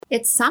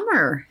It's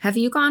summer. Have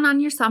you gone on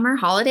your summer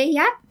holiday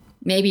yet?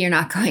 Maybe you're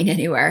not going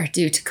anywhere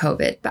due to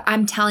COVID, but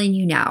I'm telling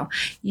you now,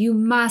 you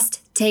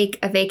must take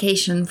a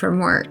vacation from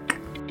work.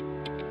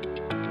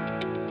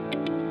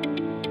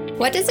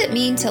 What does it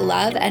mean to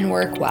love and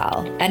work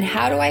well? And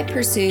how do I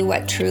pursue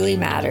what truly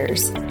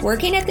matters?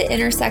 Working at the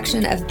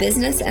intersection of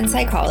business and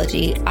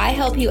psychology, I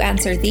help you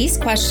answer these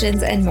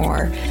questions and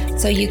more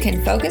so you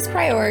can focus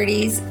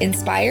priorities,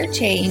 inspire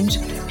change,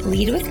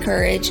 lead with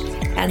courage,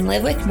 and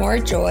live with more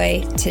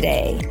joy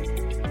today.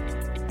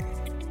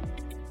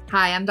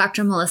 Hi, I'm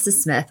Dr. Melissa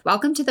Smith.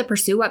 Welcome to the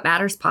Pursue What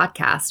Matters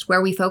podcast,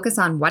 where we focus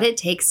on what it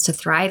takes to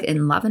thrive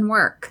in love and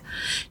work.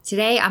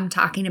 Today, I'm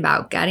talking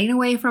about getting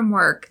away from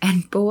work,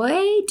 and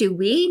boy, do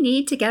we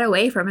need to get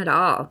away from it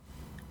all.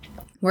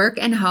 Work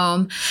and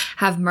home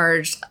have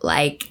merged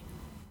like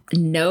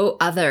no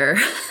other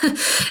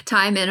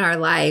time in our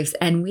lives,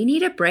 and we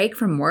need a break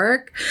from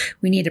work.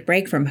 We need a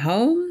break from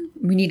home.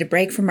 We need a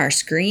break from our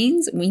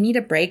screens. We need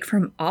a break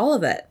from all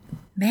of it.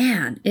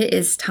 Man, it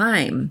is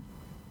time.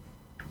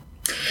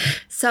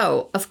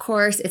 So, of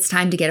course, it's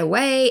time to get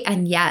away,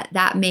 and yet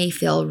that may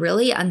feel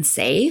really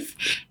unsafe,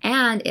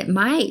 and it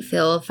might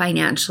feel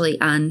financially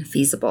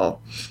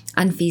unfeasible.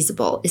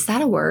 Unfeasible. Is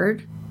that a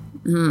word?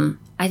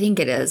 I think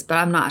it is, but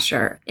I'm not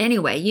sure.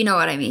 Anyway, you know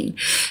what I mean.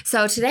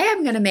 So today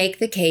I'm going to make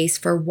the case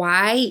for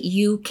why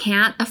you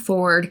can't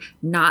afford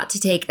not to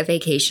take a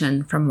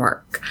vacation from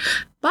work.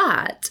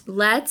 But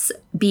let's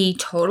be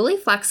totally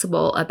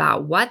flexible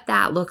about what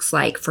that looks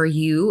like for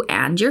you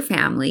and your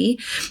family,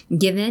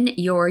 given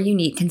your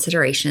unique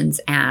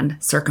considerations and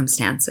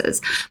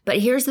circumstances. But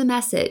here's the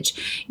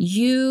message.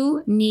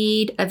 You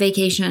need a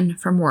vacation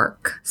from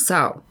work.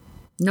 So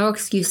no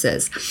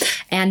excuses.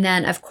 And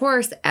then, of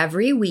course,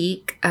 every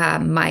week,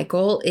 my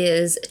goal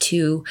is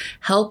to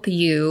help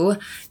you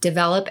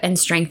develop and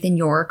strengthen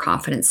your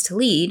confidence to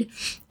lead.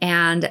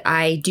 And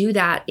I do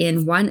that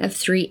in one of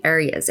three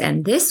areas.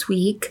 And this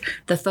week,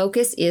 the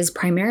focus is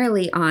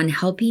primarily on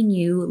helping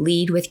you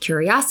lead with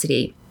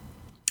curiosity.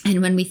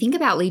 And when we think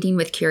about leading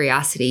with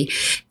curiosity,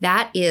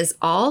 that is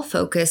all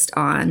focused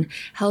on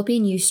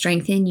helping you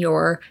strengthen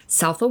your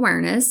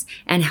self-awareness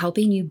and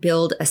helping you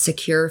build a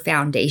secure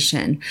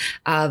foundation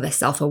of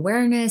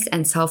self-awareness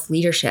and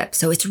self-leadership.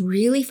 So it's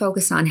really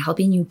focused on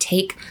helping you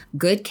take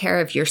good care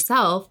of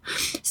yourself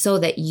so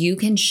that you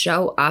can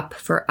show up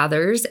for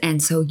others and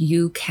so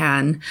you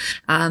can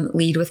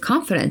lead with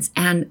confidence.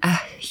 And a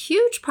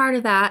huge part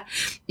of that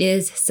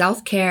is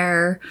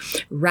self-care,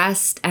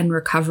 rest, and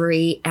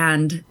recovery.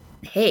 And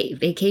hey,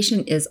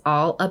 vacation is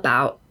all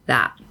about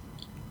that.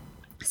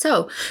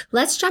 So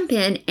let's jump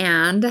in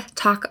and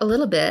talk a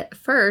little bit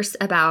first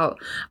about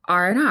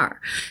R&R.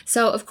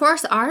 So of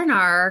course,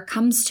 R&R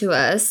comes to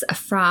us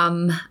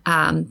from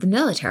the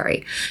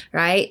military,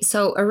 right?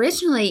 So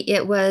originally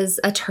it was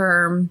a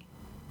term,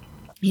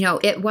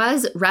 it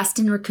was rest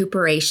and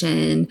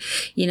recuperation.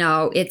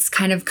 It's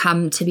kind of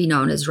come to be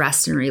known as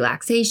rest and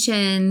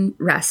relaxation,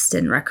 rest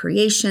and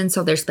recreation.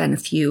 So there's been a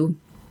few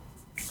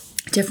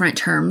different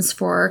terms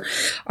for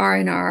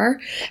R&R,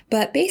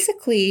 but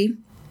basically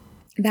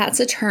that's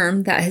a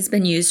term that has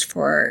been used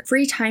for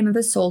free time of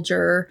a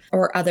soldier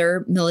or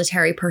other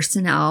military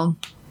personnel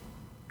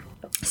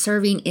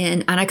serving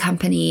in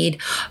unaccompanied,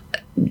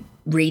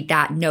 read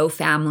that, no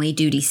family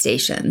duty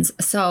stations.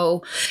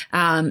 So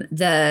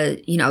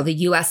the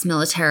U.S.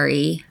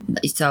 military,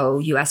 so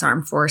U.S.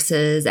 Armed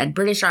Forces and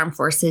British Armed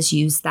Forces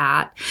use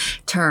that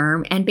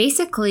term. And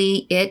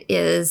basically it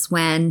is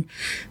when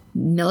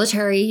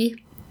military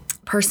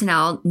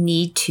personnel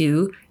need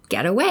to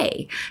get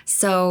away.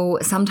 So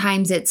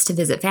sometimes it's to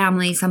visit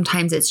family.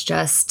 Sometimes it's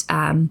just,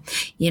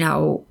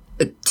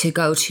 to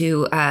go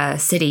to a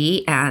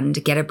city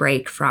and get a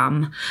break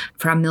from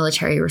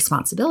military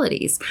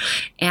responsibilities.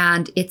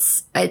 And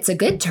it's a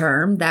good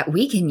term that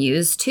we can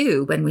use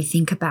too when we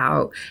think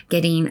about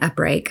getting a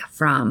break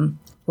from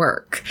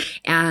work.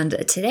 And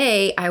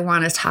today I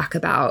want to talk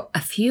about a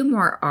few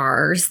more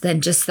R's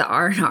than just the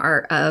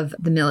R&R of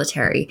the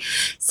military.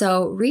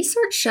 So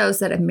research shows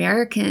that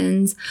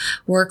Americans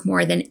work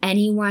more than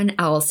anyone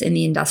else in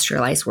the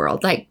industrialized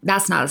world. Like,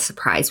 that's not a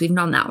surprise. We've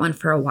known that one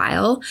for a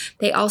while.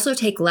 They also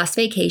take less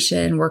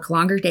vacation, work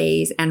longer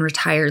days, and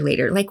retire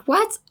later. Like,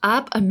 what's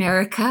up,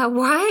 America?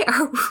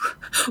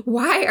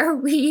 Why are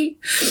we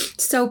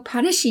so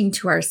punishing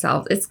to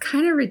ourselves? It's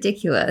kind of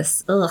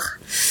ridiculous. Ugh,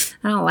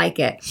 I don't like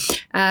it.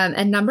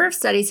 A number of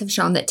studies have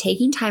shown that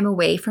taking time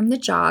away from the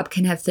job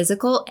can have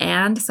physical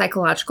and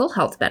psychological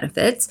health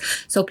benefits.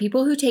 So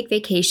people who take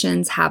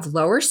vacations have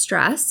lower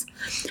stress,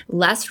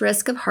 less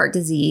risk of heart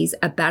disease,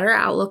 a better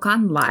outlook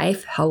on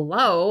life,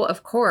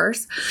 of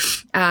course,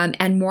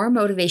 and more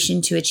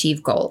motivation to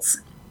achieve goals.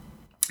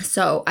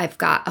 So I've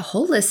got a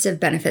whole list of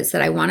benefits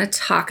that I want to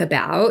talk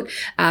about.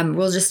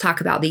 We'll just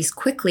talk about these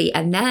quickly,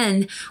 and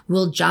then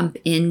we'll jump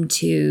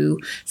into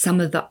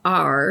some of the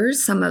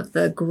R's, some of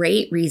the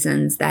great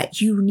reasons that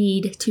you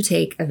need to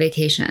take a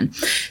vacation.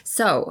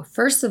 So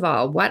first of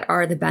all, what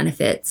are the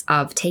benefits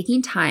of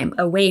taking time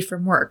away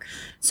from work?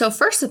 So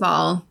first of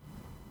all,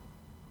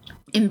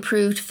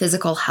 Improved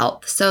physical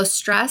health. So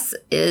stress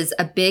is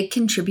a big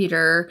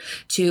contributor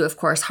to, of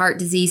course, heart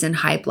disease and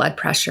high blood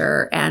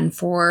pressure. And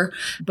for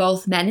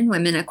both men and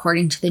women,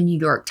 according to the New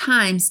York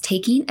Times,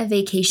 taking a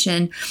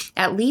vacation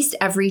at least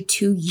every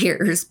 2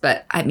 years,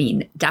 but I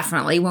mean,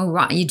 definitely we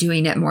want you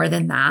doing it more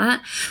than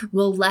that,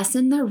 will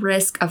lessen the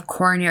risk of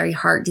coronary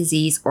heart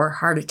disease or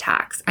heart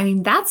attacks. I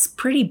mean, that's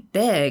pretty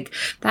big.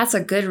 That's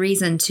a good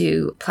reason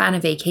to plan a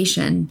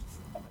vacation.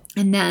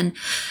 And then,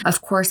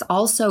 of course,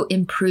 also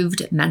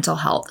improved mental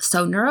health.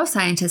 So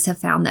neuroscientists have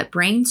found that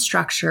brain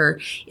structure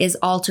is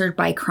altered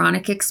by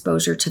chronic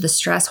exposure to the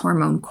stress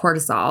hormone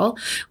cortisol,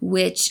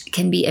 which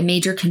can be a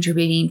major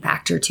contributing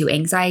factor to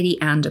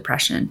anxiety and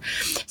depression.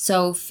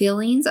 So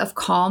feelings of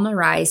calm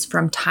arise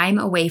from time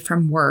away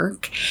from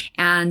work,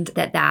 and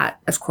that,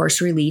 of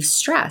course, relieves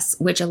stress,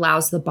 which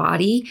allows the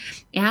body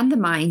and the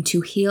mind to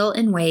heal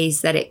in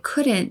ways that it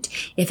couldn't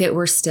if it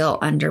were still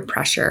under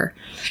pressure.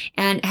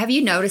 And have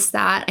you noticed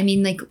that? I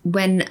mean, like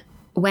when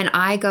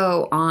I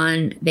go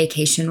on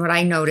vacation, what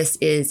I notice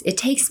is it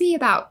takes me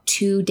about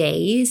 2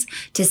 days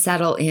to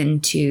settle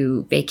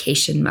into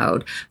vacation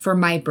mode for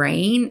my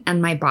brain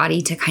and my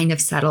body to kind of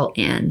settle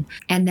in.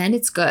 And then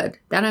it's good.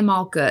 Then I'm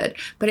all good.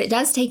 But it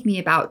does take me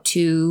about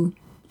two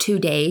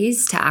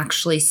days to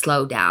actually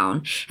slow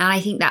down. And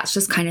I think that's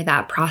just kind of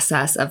that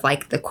process of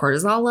like the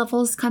cortisol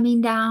levels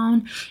coming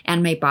down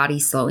and my body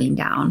slowing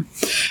down.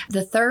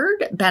 The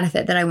third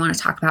benefit that I want to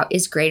talk about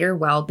is greater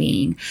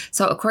well-being.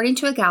 So according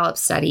to a Gallup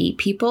study,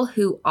 people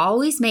who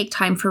always make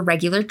time for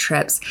regular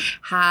trips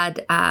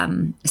had,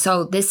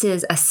 so this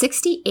is a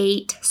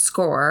 68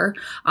 score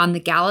on the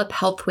Gallup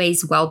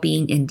Healthways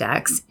Wellbeing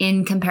Index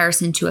in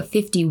comparison to a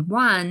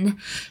 51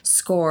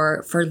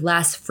 score for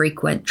less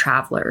frequent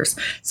travelers.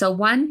 So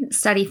one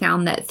study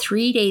found that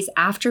 3 days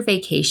after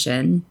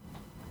vacation,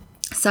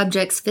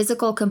 subjects'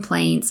 physical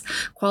complaints,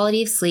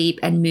 quality of sleep,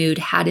 and mood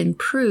had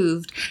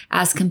improved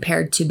as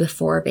compared to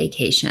before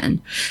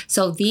vacation.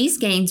 So these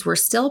gains were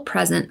still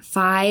present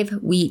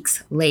 5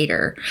 weeks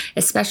later,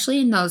 especially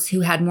in those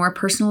who had more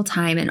personal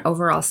time and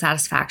overall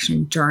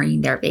satisfaction during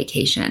their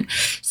vacation.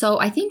 So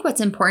I think what's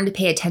important to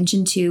pay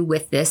attention to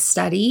with this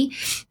study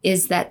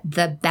is that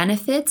the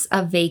benefits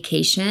of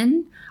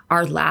vacation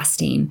are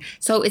lasting.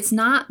 So it's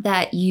not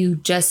that you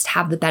just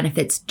have the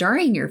benefits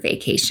during your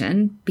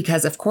vacation,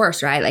 because of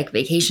course, right? Like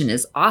vacation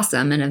is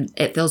awesome and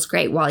it feels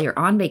great while you're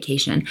on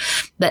vacation,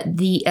 but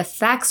the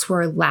effects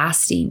were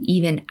lasting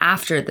even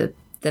after the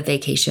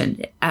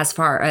vacation as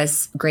far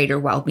as greater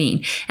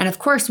well-being. And of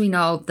course, we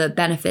know the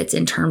benefits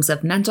in terms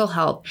of mental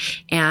health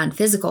and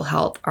physical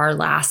health are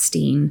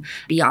lasting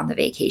beyond the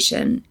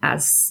vacation,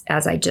 as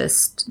I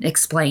just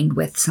explained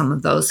with some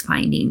of those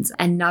findings.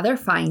 Another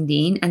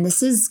finding, and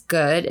this is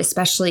good,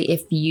 especially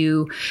if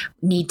you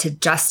need to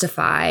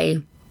justify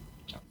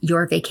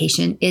your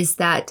vacation, is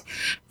that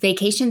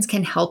vacations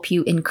can help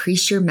you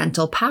increase your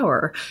mental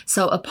power.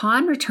 So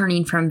upon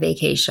returning from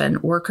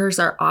vacation, workers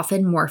are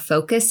often more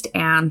focused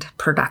and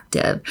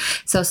productive.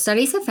 So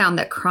studies have found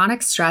that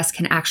chronic stress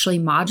can actually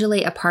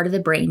modulate a part of the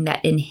brain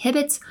that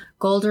inhibits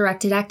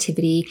goal-directed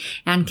activity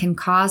and can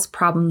cause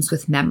problems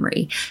with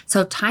memory.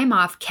 So time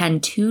off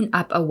can tune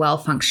up a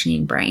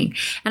well-functioning brain.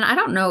 And I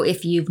don't know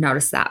if you've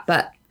noticed that,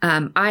 but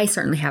I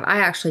certainly have.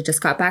 I actually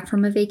just got back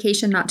from a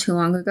vacation not too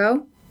long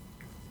ago.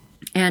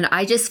 And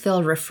I just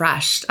feel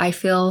refreshed. I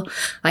feel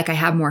like I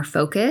have more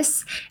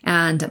focus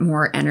and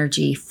more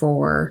energy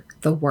for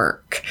the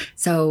work.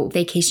 So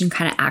vacation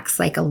kind of acts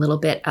like a little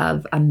bit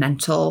of a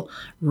mental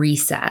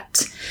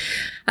reset.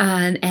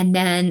 And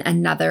then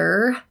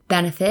another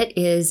benefit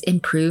is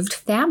improved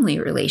family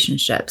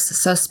relationships.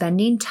 So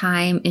spending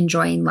time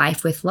enjoying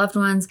life with loved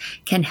ones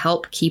can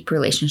help keep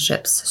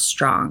relationships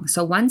strong.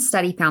 So one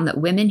study found that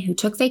women who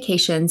took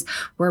vacations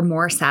were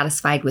more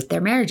satisfied with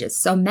their marriages.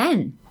 So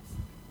men,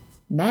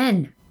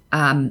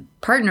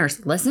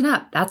 partners, listen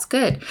up. That's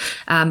good.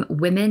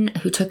 Women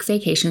who took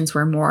vacations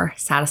were more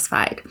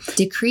satisfied.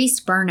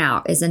 Decreased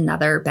burnout is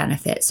another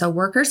benefit. So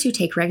workers who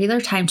take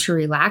regular time to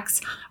relax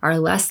are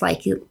less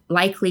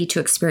likely to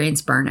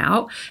experience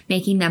burnout,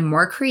 making them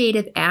more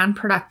creative and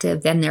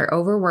productive than their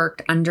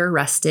overworked,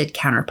 under-rested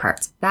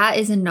counterparts. That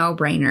is a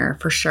no-brainer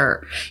for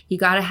sure. You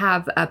got to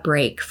have a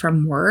break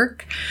from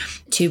work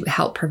to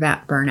help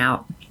prevent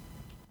burnout.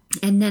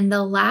 And then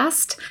the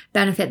last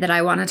benefit that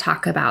I want to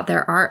talk about,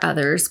 there are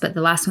others, but the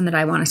last one that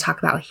I want to talk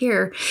about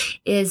here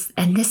is,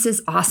 and this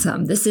is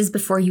awesome, this is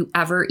before you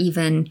ever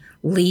even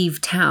leave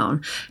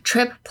town.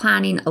 Trip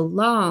planning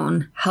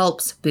alone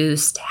helps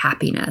boost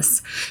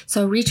happiness.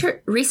 So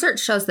research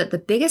shows that the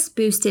biggest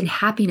boost in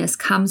happiness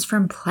comes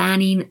from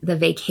planning the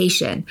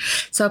vacation.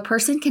 So a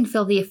person can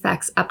feel the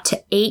effects up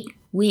to 8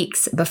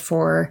 weeks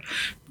before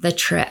the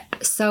trip.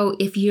 So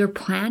if you're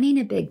planning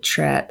a big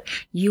trip,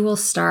 you will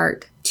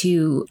start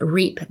to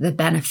reap the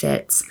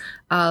benefits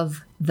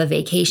of the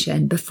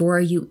vacation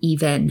before you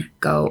even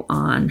go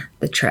on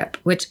the trip,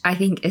 which I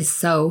think is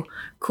so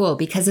cool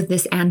because of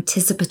this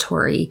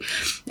anticipatory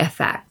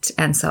effect.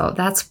 And so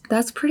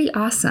that's pretty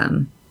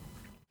awesome.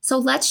 So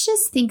let's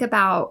just think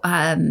about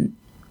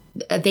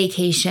a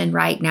vacation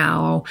right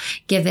now,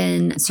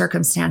 given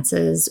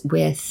circumstances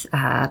with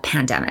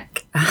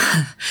pandemic.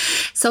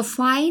 So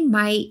flying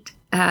might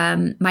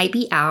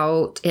be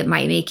out. It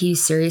might make you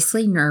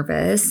seriously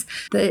nervous,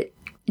 but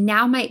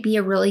now might be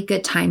a really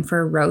good time for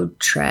a road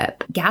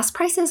trip. Gas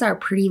prices are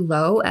pretty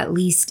low, at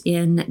least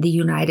in the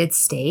United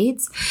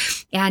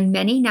States, and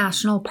many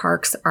national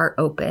parks are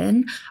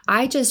open.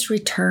 I just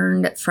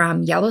returned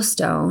from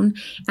Yellowstone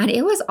and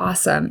it was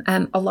awesome.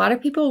 A lot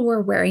of people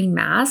were wearing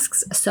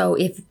masks, so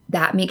if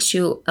that makes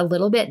you a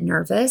little bit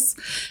nervous,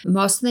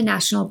 most of the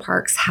national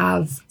parks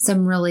have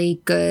some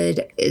really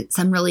good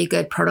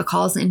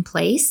protocols in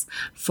place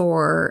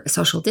for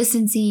social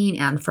distancing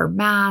and for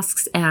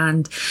masks.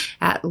 And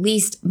at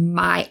least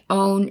my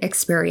own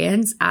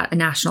experience at a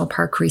national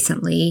park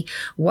recently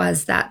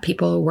was that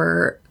people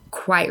were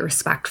quite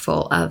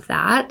respectful of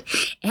that.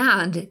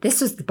 And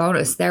this was the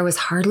bonus. There was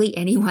hardly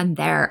anyone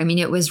there. I mean,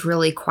 it was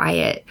really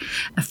quiet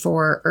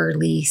for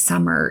early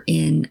summer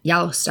in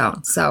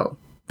Yellowstone. So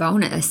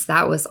bonus,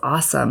 that was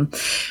awesome.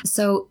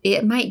 So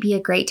it might be a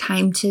great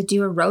time to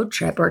do a road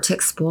trip or to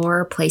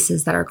explore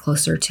places that are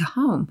closer to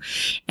home.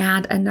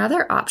 And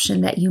another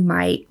option that you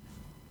might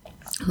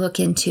look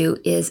into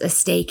is a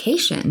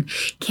staycation.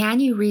 Can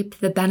you reap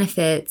the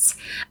benefits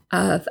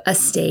of a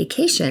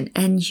staycation?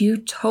 And you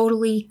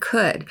totally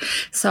could.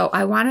 So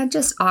I want to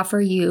just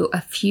offer you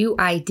a few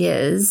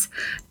ideas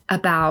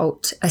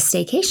about a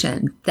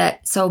staycation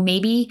so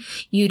maybe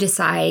you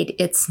decide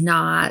it's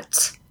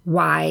not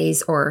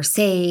wise or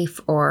safe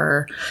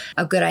or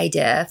a good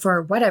idea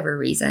for whatever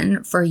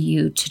reason for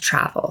you to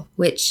travel,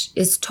 which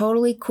is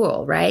totally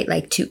cool, right?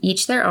 Like, to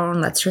each their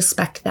own, let's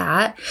respect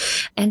that.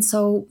 And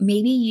so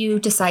maybe you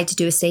decide to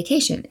do a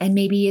staycation, and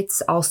maybe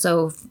it's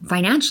also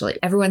financially.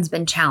 Everyone's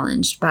been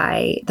challenged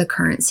by the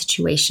current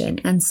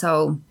situation. And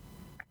so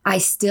I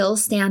still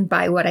stand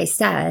by what I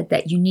said,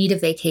 that you need a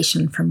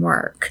vacation from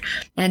work.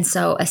 And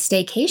so a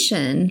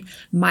staycation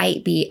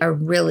might be a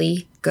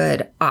really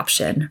good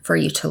option for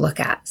you to look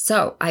at.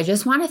 So I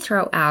just want to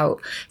throw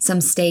out some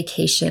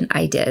staycation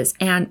ideas.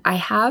 And I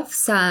have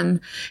some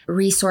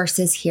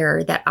resources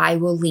here that I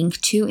will link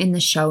to in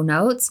the show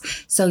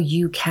notes so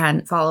you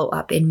can follow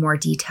up in more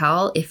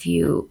detail if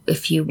you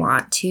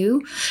want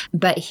to.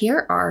 But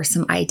here are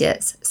some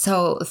ideas.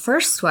 So the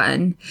first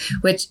one,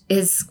 which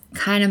is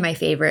kind of my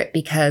favorite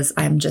because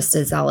I'm just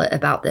a zealot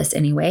about this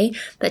anyway,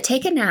 but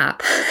take a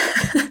nap.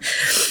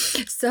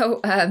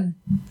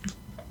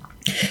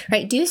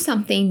 Right, do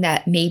something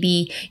that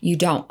maybe you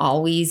don't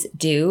always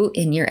do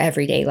in your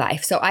everyday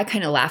life. So I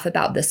kind of laugh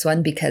about this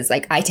one because,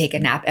 like, I take a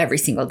nap every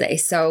single day.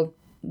 So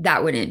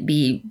that wouldn't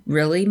be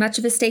really much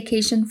of a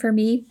staycation for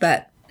me.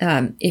 But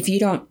if you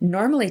don't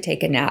normally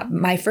take a nap,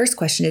 my first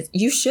question is,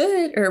 you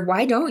should, or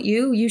why don't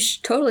you? You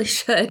totally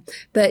should,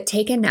 but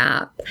take a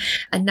nap.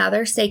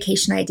 Another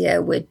staycation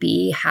idea would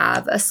be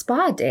have a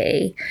spa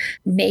day.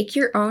 Make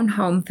your own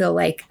home feel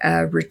like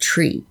a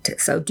retreat.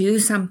 So do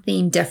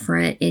something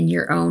different in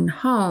your own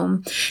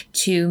home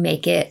to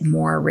make it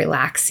more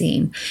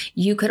relaxing.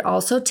 You could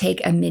also take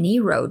a mini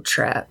road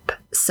trip.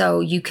 So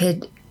you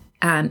could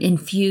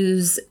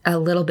infuse a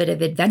little bit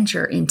of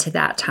adventure into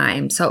that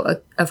time.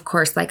 So, of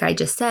course, like I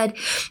just said,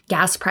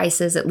 gas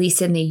prices, at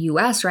least in the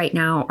US right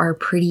now, are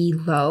pretty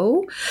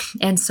low.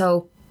 And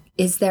so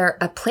is there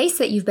a place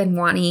that you've been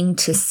wanting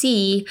to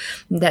see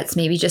that's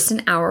maybe just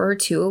an hour or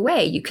two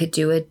away? You could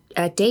do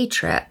a day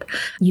trip.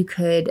 You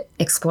could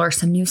explore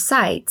some new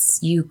sites.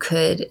 You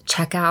could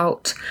check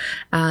out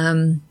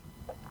some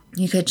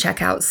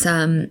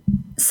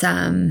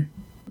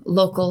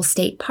local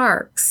state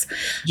parks.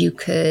 You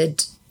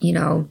could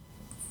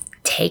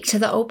take to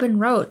the open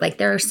road. Like,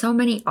 there are so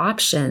many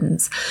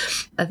options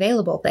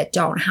available that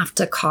don't have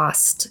to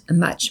cost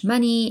much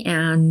money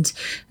and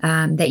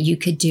that you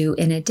could do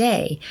in a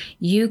day.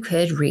 You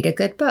could read a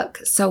good book.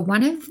 So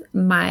one of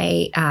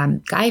my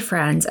guy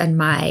friends and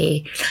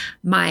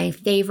my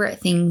favorite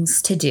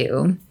things to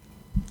do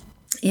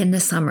in the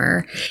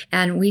summer,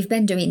 and we've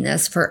been doing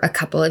this for a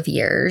couple of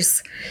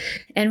years,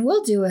 and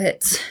we'll do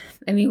it.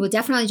 I mean, we'll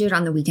definitely do it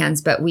on the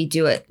weekends, but we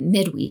do it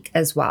midweek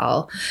as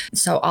well.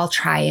 So I'll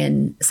try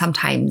and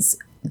sometimes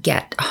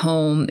get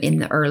home in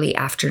the early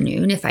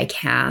afternoon if I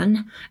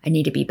can. I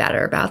need to be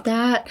better about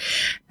that.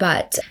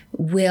 But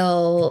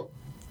we'll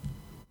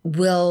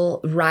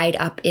ride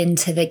up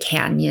into the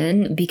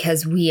canyon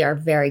because we are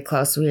very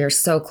close. We are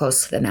so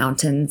close to the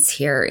mountains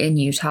here in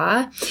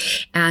Utah.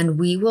 And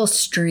we will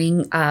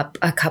string up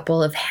a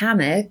couple of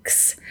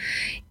hammocks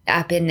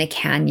up in the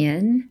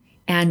canyon,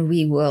 and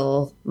we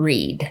will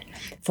read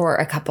for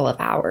a couple of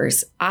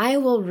hours. I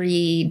will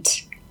read.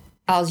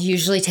 I'll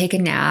usually take a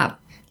nap.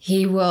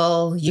 He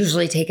will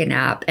usually take a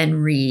nap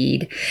and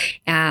read.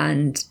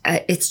 And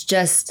it's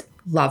just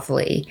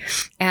lovely.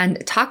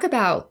 And talk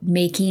about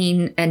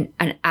making an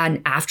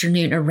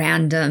afternoon, a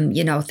random,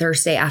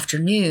 Thursday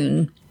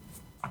afternoon,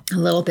 a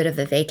little bit of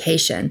a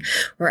vacation.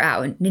 We're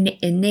out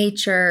in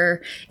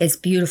nature. It's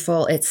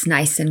beautiful. It's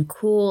nice and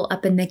cool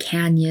up in the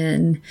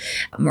canyon.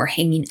 We're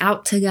hanging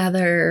out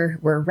together.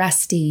 We're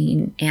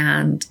resting,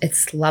 and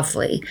it's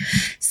lovely.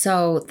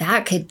 So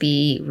that could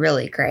be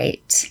really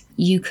great.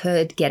 You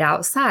could get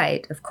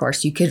outside. Of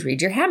course, you could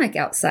read your hammock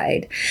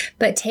outside,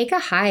 but take a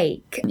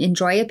hike,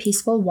 enjoy a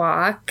peaceful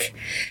walk,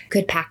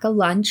 could pack a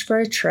lunch for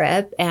a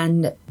trip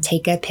and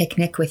take a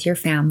picnic with your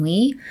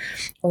family,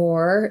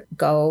 or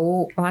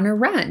go on a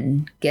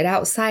run, get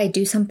outside,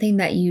 do something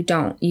that you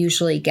don't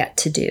usually get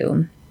to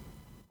do.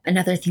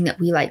 Another thing that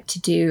we like to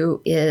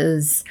do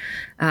is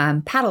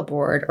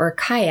paddleboard or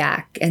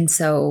kayak. And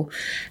so,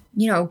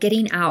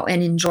 getting out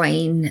and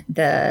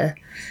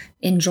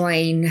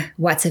enjoying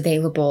what's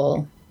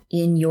available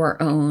in your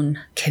own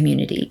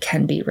community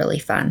can be really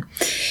fun.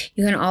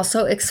 You can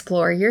also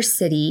explore your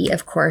city.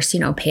 Of course,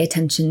 pay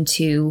attention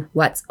to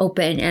what's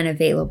open and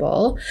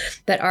available,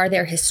 but are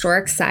there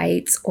historic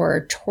sites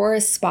or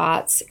tourist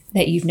spots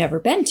that you've never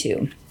been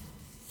to?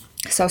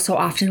 So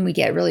often we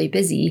get really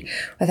busy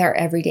with our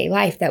everyday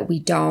life that we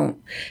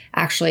don't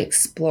actually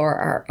explore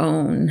our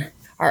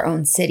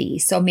own city.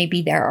 So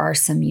maybe there are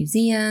some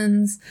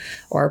museums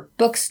or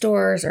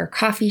bookstores or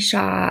coffee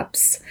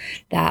shops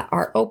that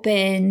are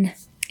open,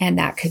 and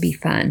that could be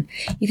fun.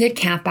 You could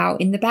camp out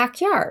in the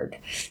backyard.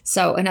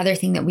 So another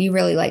thing that we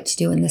really like to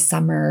do in the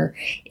summer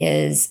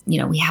is,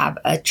 we have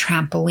a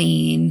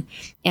trampoline.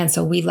 And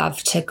so we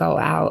love to go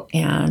out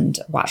and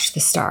watch the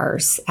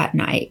stars at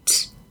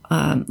night.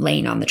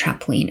 Laying on the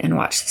trampoline and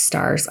watch the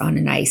stars on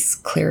a nice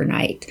clear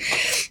night.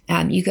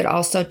 You could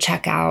also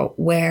check out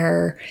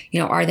where,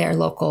 are there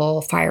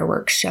local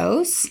fireworks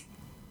shows,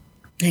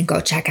 and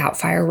go check out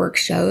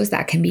fireworks shows.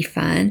 That can be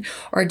fun.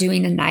 Or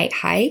doing a night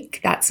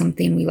hike. That's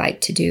something we like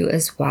to do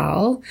as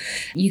well.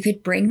 You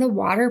could bring the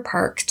water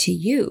park to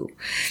you.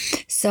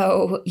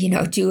 So,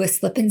 do a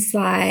slip and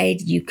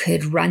slide. You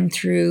could run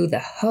through the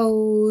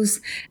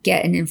hose,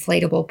 get an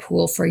inflatable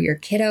pool for your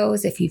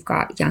kiddos if you've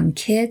got young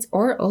kids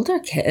or older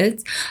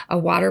kids, a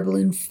water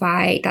balloon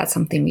fight. That's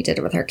something we did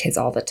with our kids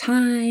all the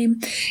time.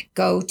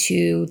 Go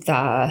to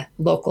the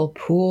local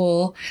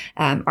pool.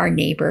 Our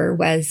neighbor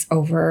was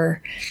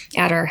over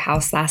at our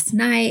house last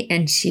night,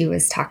 and she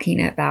was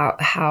talking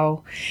about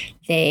how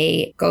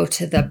they go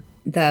to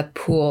the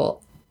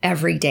pool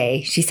every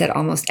day. She said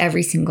almost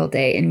every single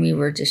day. And we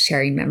were just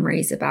sharing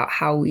memories about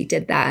how we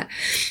did that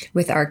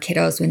with our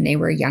kiddos when they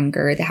were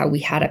younger, how we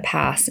had a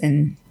pass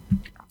and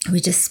we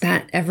just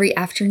spent every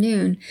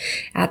afternoon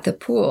at the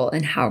pool,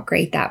 and how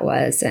great that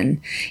was.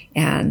 And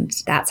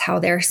that's how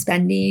they're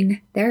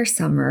spending their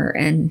summer,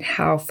 and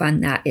how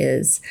fun that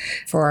is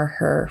for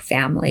her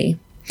family.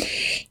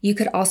 You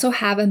could also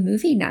have a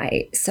movie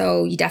night.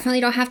 So you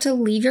definitely don't have to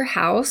leave your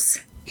house.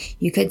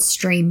 You could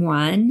stream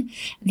one.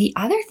 The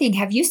other thing,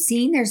 have you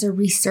seen there's a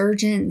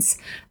resurgence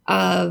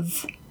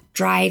of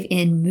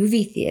drive-in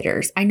movie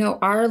theaters? I know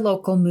our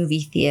local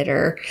movie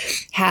theater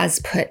has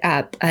put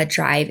up a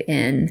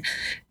drive-in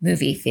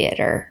movie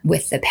theater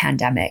with the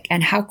pandemic.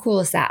 And how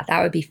cool is that?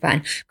 That would be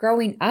fun.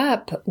 Growing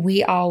up,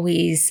 we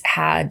always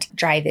had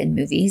drive-in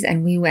movies,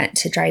 and we went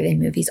to drive-in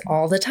movies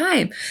all the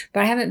time.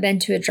 But I haven't been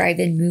to a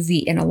drive-in movie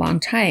in a long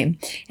time.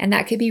 And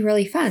that could be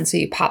really fun. So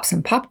you pop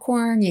some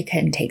popcorn, you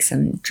can take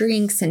some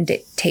drinks and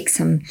take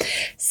some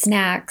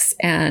snacks,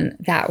 and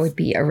that would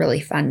be a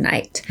really fun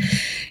night.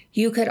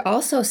 You could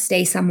also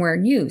stay somewhere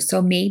new.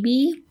 So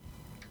maybe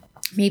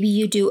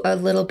you do a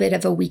little bit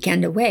of a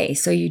weekend away.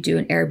 So you do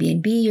an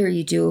Airbnb, or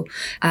you do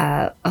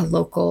a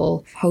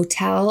local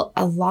hotel.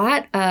 A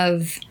lot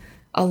of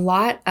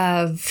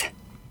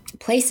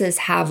places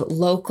have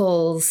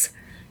local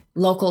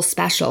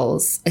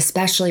specials,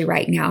 especially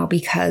right now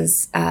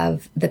because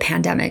of the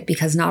pandemic,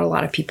 because not a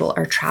lot of people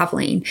are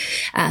traveling.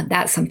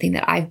 That's something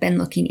that I've been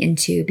looking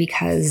into,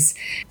 because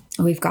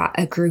we've got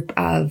a group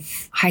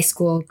of high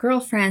school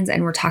girlfriends,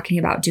 and we're talking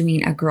about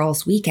doing a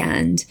girls'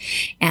 weekend.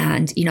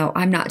 And,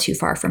 I'm not too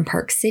far from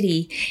Park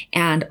City,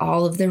 and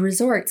all of the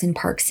resorts in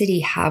Park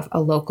City have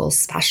a local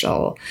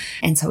special.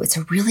 And so it's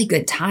a really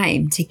good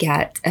time to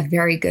get a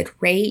very good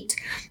rate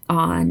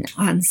on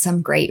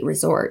some great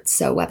resorts.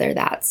 So whether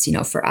that's,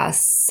 for us,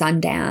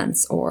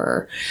 Sundance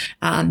or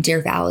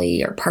Deer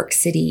Valley or Park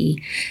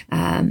City,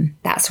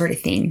 that sort of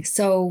thing.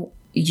 So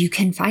you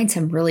can find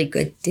some really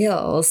good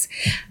deals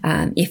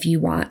if you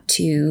want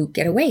to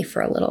get away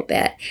for a little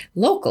bit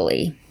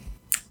locally.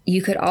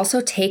 You could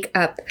also take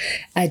up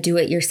a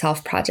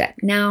do-it-yourself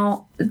project.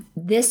 Now,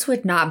 this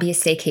would not be a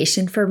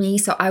staycation for me,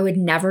 so I would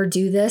never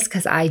do this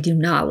because I do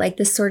not like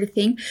this sort of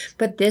thing,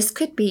 but this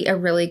could be a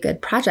really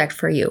good project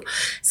for you.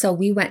 So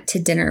we went to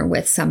dinner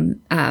with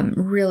some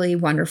really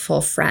wonderful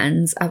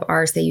friends of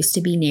ours. They used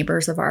to be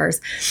neighbors of ours.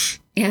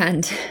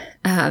 And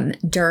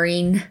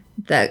during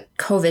the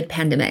COVID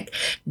pandemic,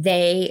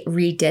 they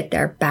redid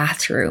their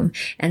bathroom,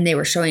 and they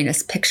were showing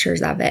us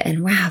pictures of it.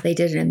 And wow, they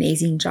did an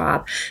amazing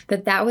job.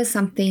 But that was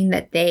something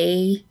that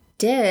they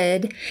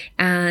did,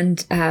 and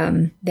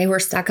they were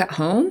stuck at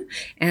home.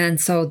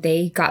 And so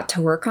they got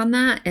to work on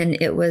that, and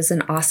it was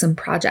an awesome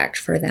project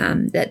for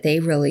them that they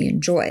really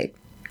enjoyed.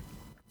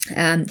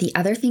 The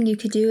other thing you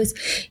could do is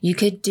you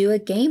could do a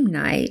game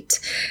night,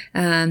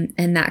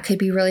 and that could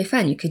be really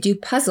fun. You could do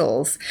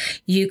puzzles.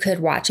 You could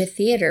watch a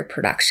theater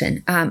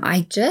production.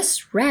 I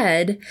just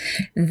read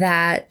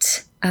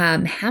that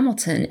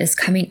Hamilton is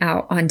coming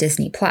out on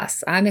Disney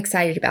Plus. I'm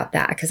excited about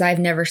that because I've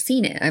never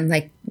seen it. I'm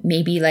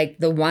maybe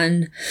the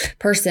one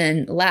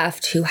person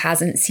left who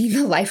hasn't seen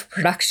the live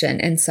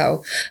production. And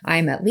so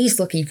I'm at least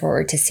looking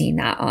forward to seeing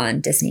that on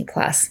Disney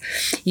Plus.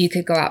 You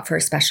could go out for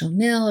a special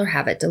meal or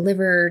have it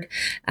delivered,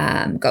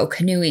 go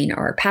canoeing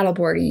or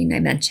paddleboarding. I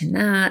mentioned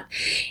that.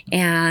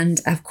 And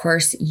of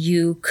course,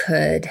 you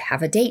could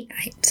have a date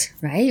night,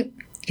 right?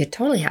 You could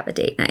totally have a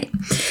date night.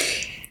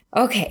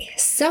 Okay,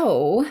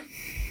 so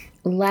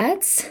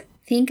let's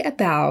think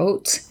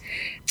about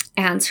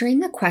answering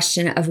the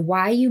question of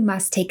why you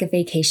must take a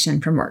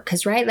vacation from work.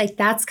 Because, right,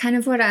 that's kind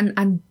of what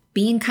I'm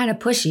being kind of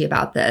pushy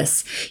about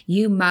this.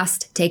 You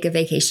must take a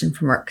vacation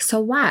from work. So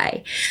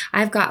why?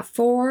 I've got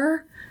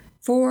four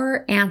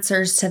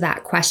answers to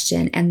that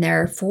question, and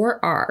there are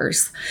 4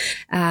 R's.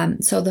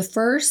 So the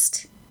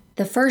first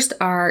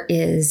R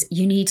is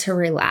you need to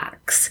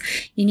relax.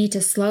 You need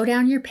to slow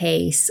down your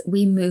pace.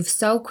 We move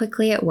so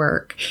quickly at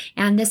work,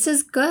 and this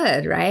is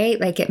good, right?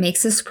 It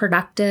makes us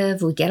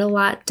productive. We get a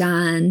lot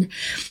done,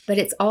 but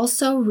it's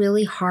also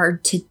really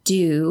hard to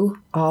do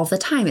all the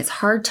time. It's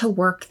hard to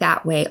work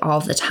that way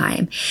all the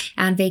time.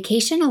 And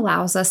vacation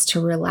allows us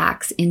to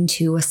relax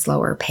into a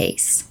slower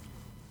pace.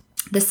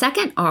 The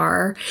second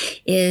R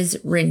is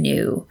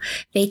renew.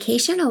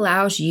 Vacation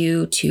allows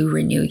you to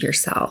renew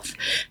yourself.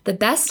 The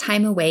best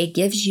time away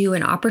gives you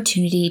an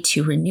opportunity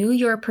to renew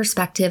your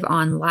perspective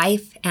on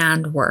life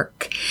and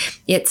work.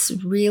 It's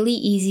really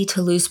easy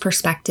to lose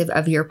perspective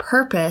of your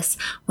purpose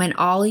when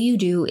all you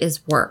do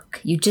is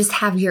work. You just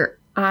have your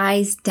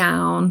eyes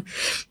down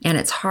and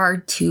it's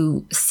hard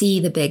to see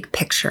the big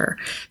picture.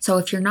 So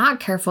if you're not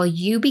careful,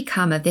 you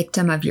become a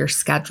victim of your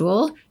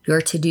schedule,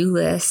 your to-do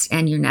list,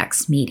 and your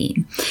next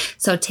meeting.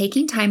 So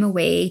taking time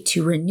away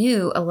to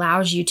renew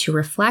allows you to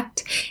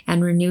reflect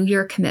and renew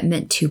your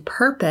commitment to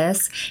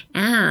purpose,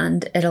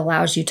 and it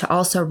allows you to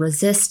also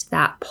resist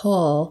that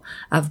pull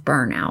of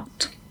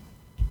burnout.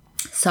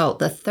 So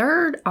the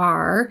third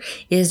R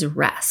is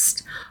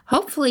rest.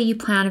 Hopefully you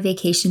plan a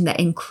vacation that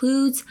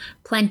includes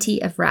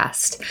plenty of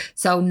rest.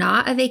 So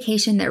not a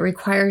vacation that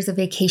requires a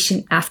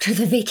vacation after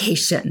the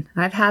vacation.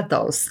 I've had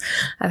those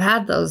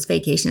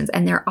vacations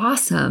and they're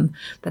awesome,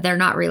 but they're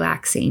not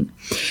relaxing.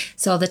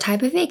 So the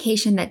type of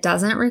vacation that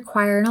doesn't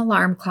require an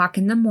alarm clock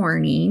in the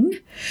morning,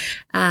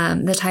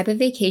 the type of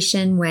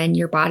vacation when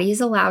your body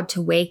is allowed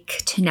to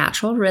wake to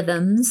natural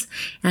rhythms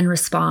and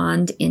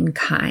respond in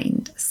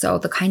kind. So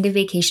the kind of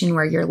vacation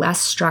where you're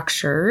less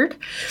structured,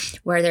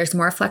 where there's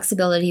more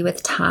flexibility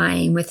with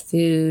time, with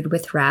food,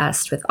 with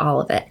rest, with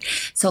all of it.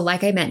 So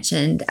like I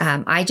mentioned,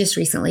 I just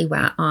recently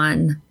went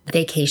on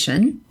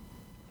vacation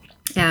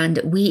and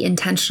we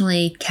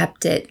intentionally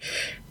kept it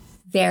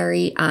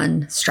very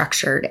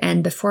unstructured.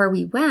 And before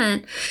we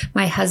went,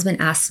 my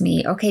husband asked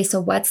me, okay, so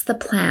what's the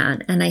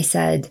plan? And I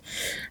said,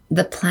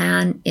 the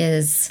plan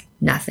is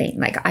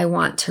nothing. I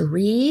want to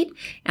read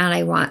and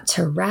I want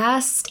to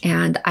rest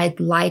and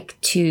I'd like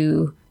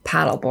to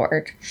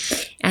paddleboard.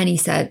 And he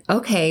said,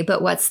 okay,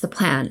 but what's the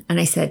plan? And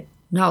I said,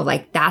 no,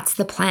 that's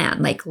the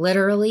plan.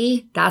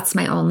 Literally, that's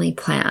my only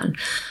plan.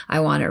 I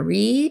want to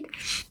read,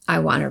 I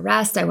want to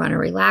rest, I want to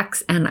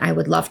relax, and I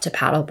would love to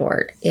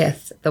paddleboard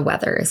if the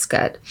weather is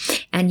good.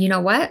 And you know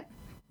what?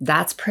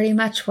 That's pretty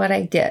much what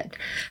I did.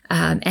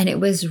 And it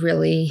was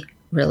really,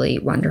 really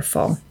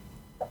wonderful.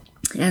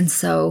 And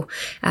so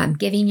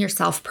giving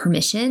yourself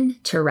permission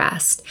to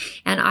rest.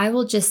 And I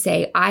will just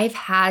say, I've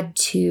had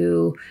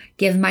to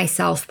give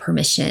myself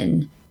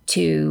permission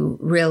to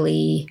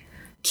really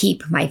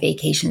keep my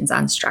vacations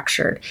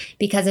unstructured,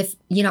 because if,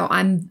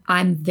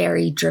 I'm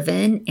very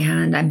driven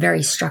and I'm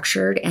very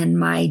structured, and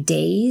my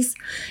days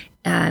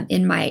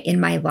in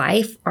my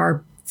life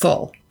are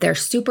full. They're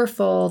super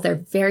full. They're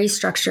very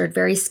structured,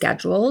 very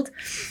scheduled.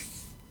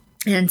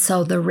 And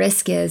so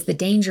the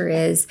danger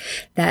is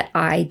that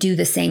I do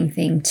the same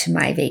thing to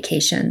my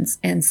vacations.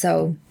 And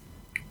so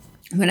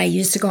when I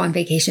used to go on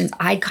vacations,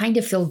 I'd kind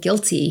of feel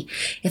guilty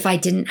if I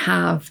didn't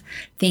have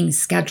things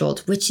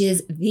scheduled, which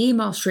is the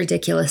most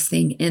ridiculous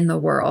thing in the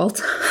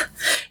world.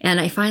 And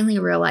I finally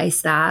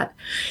realized that.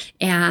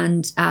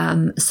 And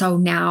so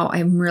now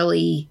I'm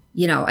really,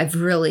 I've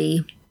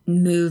really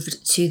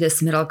moved to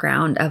this middle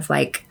ground of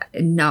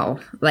no,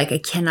 I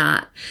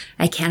cannot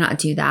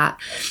do that.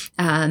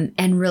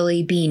 And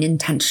really being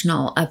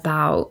intentional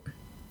about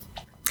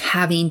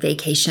having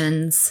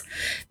vacations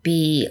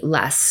be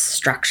less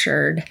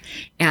structured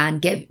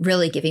and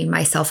really giving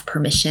myself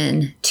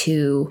permission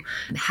to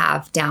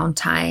have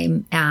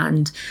downtime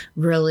and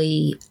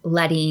really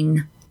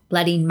letting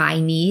my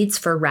needs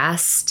for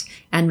rest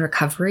and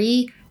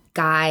recovery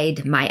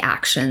guide my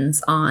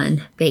actions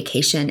on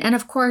vacation. And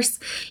of course,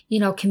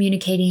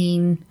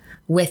 communicating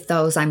with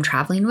those I'm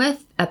traveling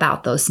with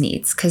about those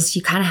needs, because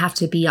you kind of have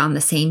to be on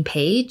the same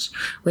page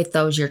with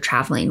those you're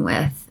traveling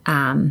with,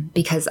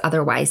 because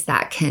otherwise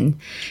that can,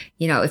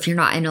 if you're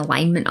not in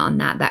alignment on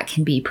that, that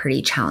can be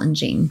pretty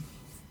challenging.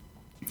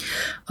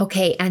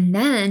 Okay, and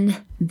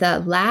then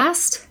the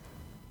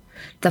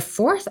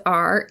fourth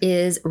R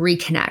is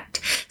reconnect.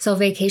 So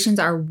vacations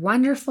are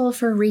wonderful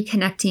for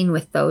reconnecting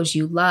with those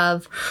you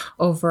love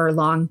over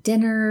long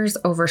dinners,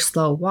 over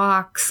slow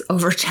walks,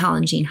 over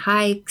challenging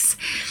hikes,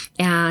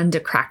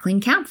 and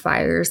crackling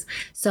campfires.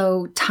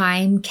 So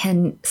time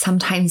can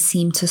sometimes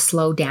seem to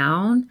slow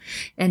down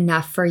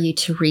enough for you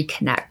to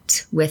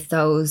reconnect with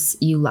those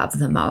you love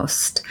the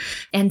most.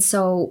 And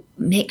so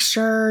make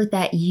sure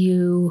that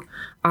you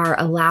are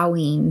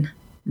allowing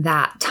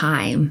that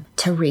time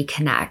to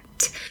reconnect.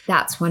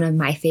 That's one of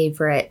my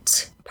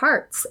favorite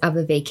parts of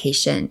a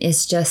vacation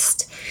is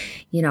just,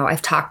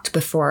 I've talked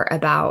before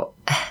about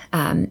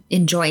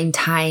enjoying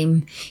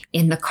time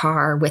in the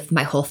car with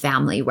my whole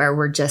family where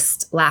we're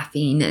just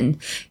laughing and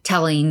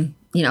telling,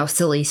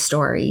 silly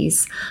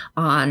stories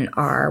on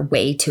our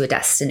way to a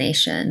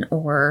destination,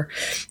 or,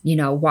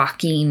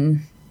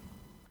 walking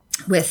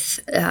with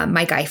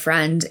my guy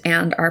friend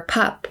and our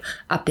pup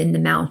up in the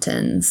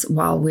mountains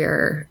while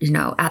we're,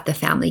 at the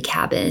family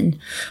cabin,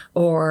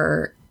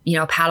 or,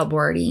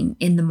 paddleboarding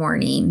in the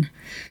morning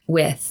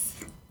with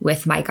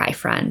my guy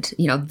friend.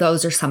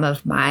 Those are some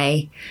of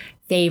my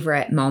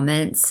favorite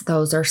moments.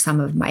 Those are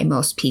some of my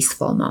most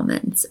peaceful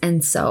moments.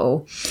 And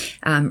so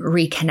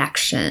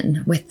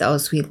reconnection with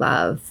those we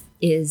love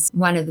is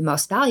one of the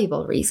most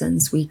valuable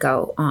reasons we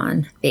go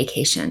on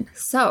vacation.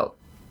 So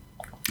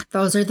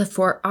those are the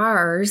 4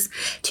 R's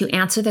to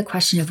answer the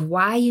question of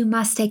why you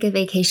must take a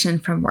vacation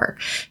from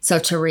work. So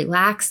to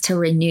relax, to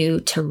renew,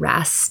 to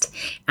rest,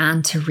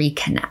 and to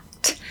reconnect.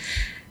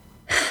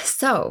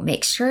 So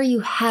make sure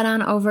you head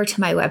on over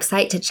to my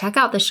website to check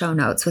out the show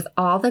notes with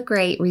all the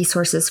great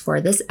resources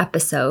for this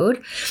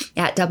episode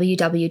at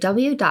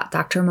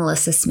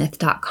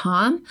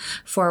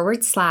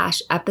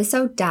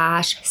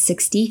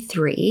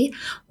www.drmelissasmith.com/episode-63.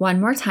 One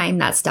more time,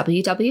 that's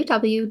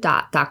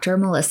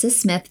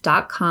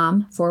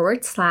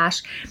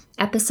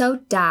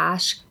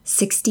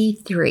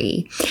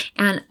www.drmelissasmith.com/episode-63.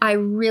 And I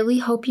really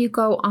hope you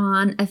go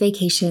on a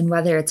vacation,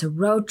 whether it's a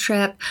road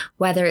trip,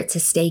 whether it's a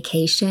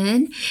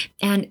staycation.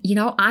 And,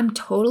 I'm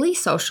totally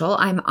social.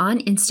 I'm on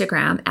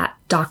Instagram at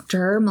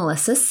Dr.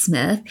 Melissa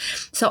Smith.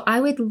 So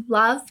I would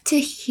love to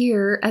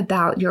hear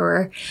about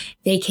your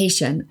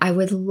vacation. I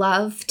would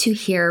love to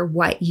hear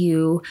what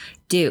you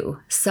do.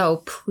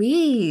 So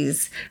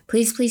please,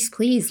 please, please,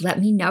 please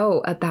let me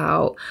know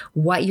about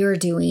what you're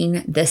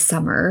doing this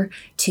summer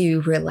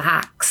to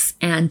relax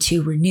and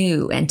to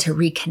renew and to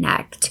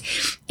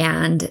reconnect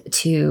and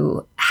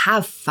to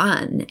have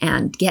fun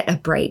and get a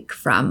break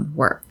from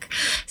work.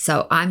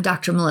 So I'm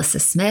Dr. Melissa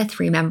Smith.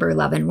 Remember,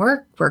 love and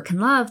work, work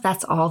and love.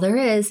 That's all there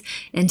is.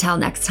 Until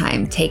next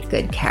time, take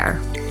good care.